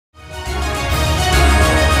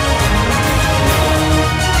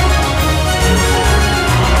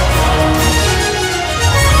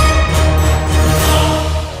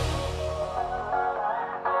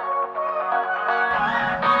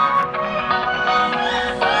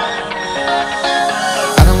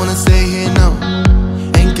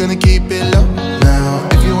wanna keep it low now.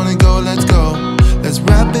 If you wanna go, let's go. Let's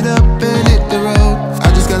wrap it up and hit the road.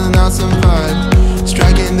 I just got an awesome vibe,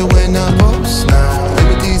 striking the winner post now.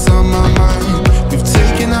 Everything's on my mind. We've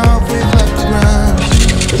taken off, we've left the ground.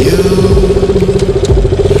 You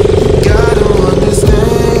gotta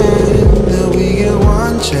understand that we get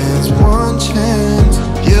one chance, one chance.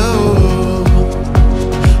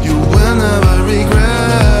 You will never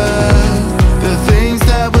regret the things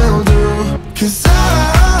that we'll do. 'Cause I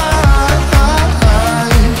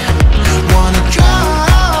wanna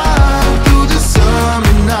drive through the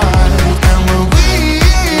summer night. And when we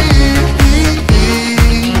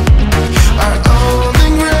are old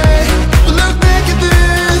and gray, we'll look back at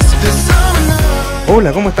this summer night.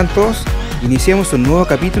 Hola, ¿cómo están todos? Iniciamos un nuevo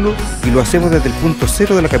capítulo y lo hacemos desde el punto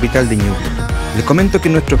cero de la capital de Ñuble. Les comento que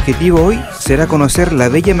nuestro objetivo hoy será conocer la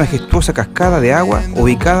bella y majestuosa cascada de agua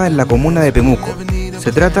ubicada en la comuna de Pemuco.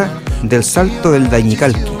 Se trata del Salto del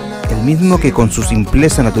Dañicalqui, el mismo que con su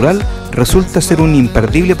simpleza natural resulta ser un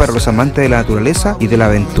imperdible para los amantes de la naturaleza y de la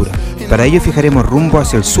aventura. Para ello fijaremos rumbo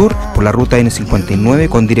hacia el sur por la ruta N59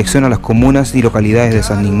 con dirección a las comunas y localidades de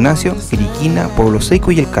San Ignacio, Iriquina, Pueblo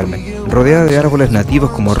Seco y El Carmen. Rodeada de árboles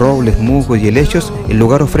nativos como robles, musgos y helechos, el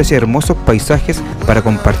lugar ofrece hermosos paisajes para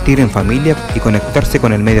compartir en familia y conectarse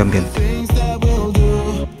con el medio ambiente.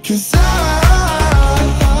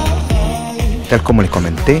 Tal como les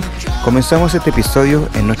comenté, comenzamos este episodio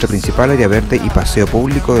en nuestra principal área verde y paseo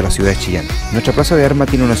público de la ciudad de Chillán. Nuestra Plaza de Armas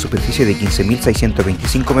tiene una superficie de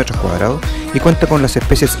 15.625 metros cuadrados y cuenta con las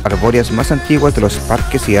especies arbóreas más antiguas de los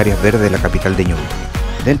parques y áreas verdes de la capital de Ñuble.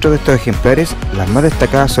 Dentro de estos ejemplares, las más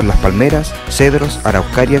destacadas son las palmeras, cedros,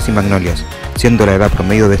 araucarias y magnolias, siendo la edad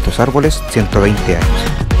promedio de estos árboles 120 años.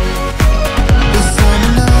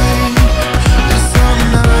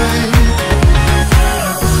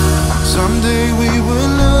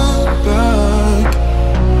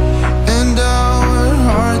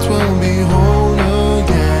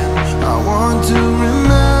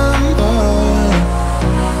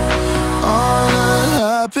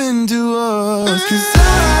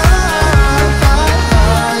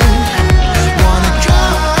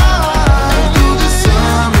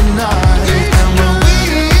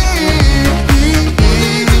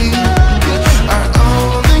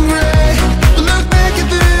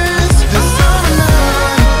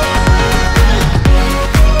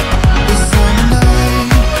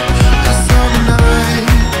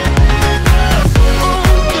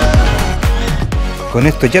 Con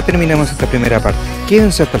esto ya terminamos esta primera parte.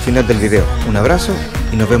 Quédense hasta el final del video. Un abrazo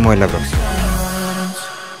y nos vemos en la próxima.